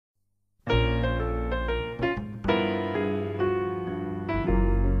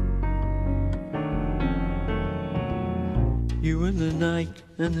night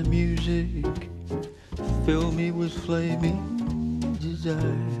and the music fill me with flaming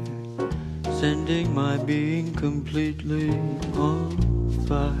desire, sending my being completely on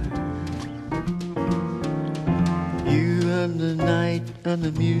fire. You and the night and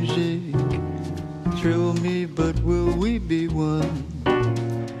the music thrill me, but will we be one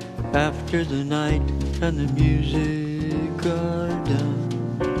after the night and the music are done?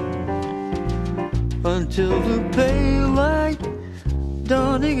 Until the pale light,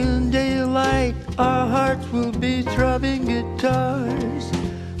 dawning in daylight, our hearts will be throbbing guitars.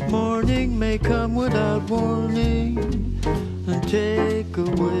 Morning may come without warning and take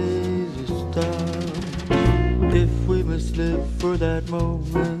away the stars. If we must live for that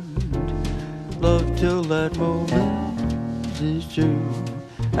moment, love till that moment is true.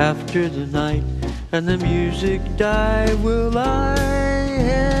 After the night and the music die, will I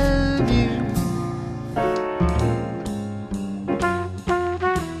have you?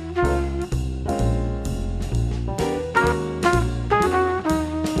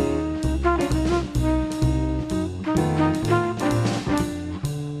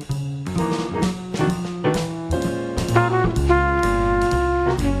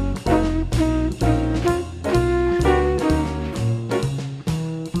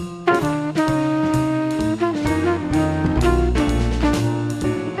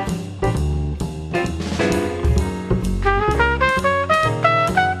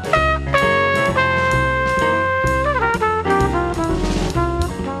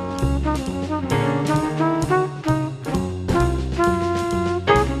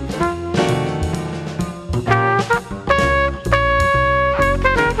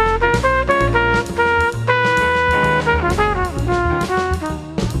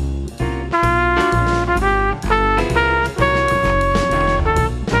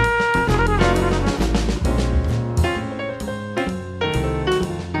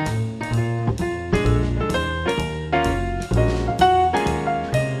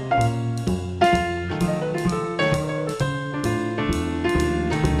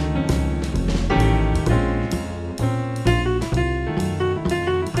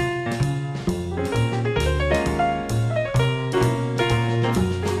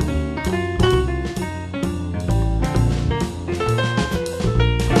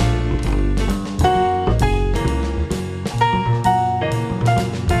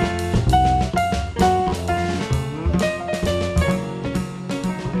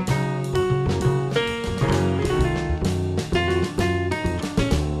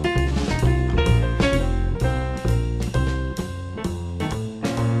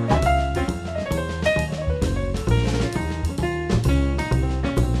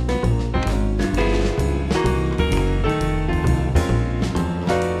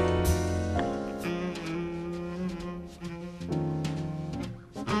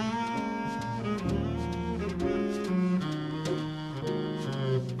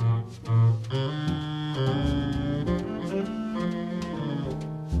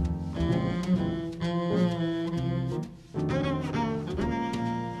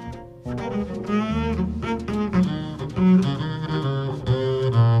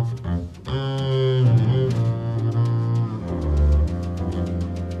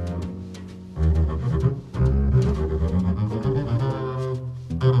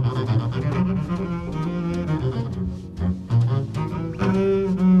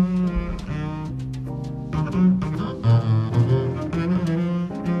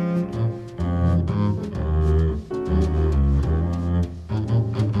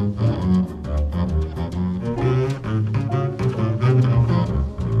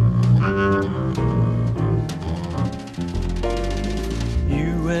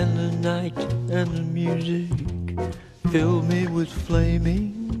 And the music fill me with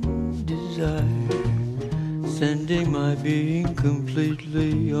flaming desire, sending my being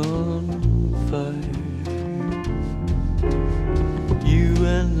completely on fire. You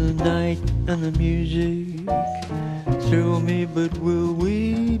and the night and the music thrill me, but will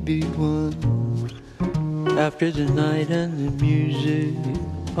we be one after the night and the music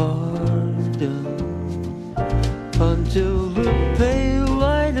are done? Until the pale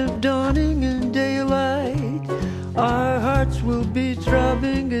light of dawning and daylight, our hearts will be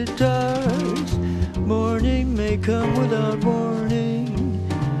throbbing guitars. Morning may come without warning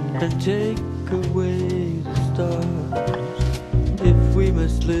and take away the stars. If we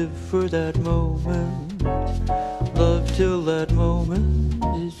must live for that moment, love till that moment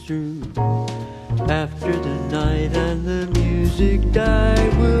is through. After the night and the music die,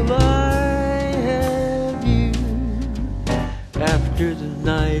 will I have you? After the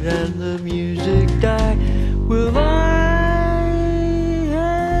night and the music die, will I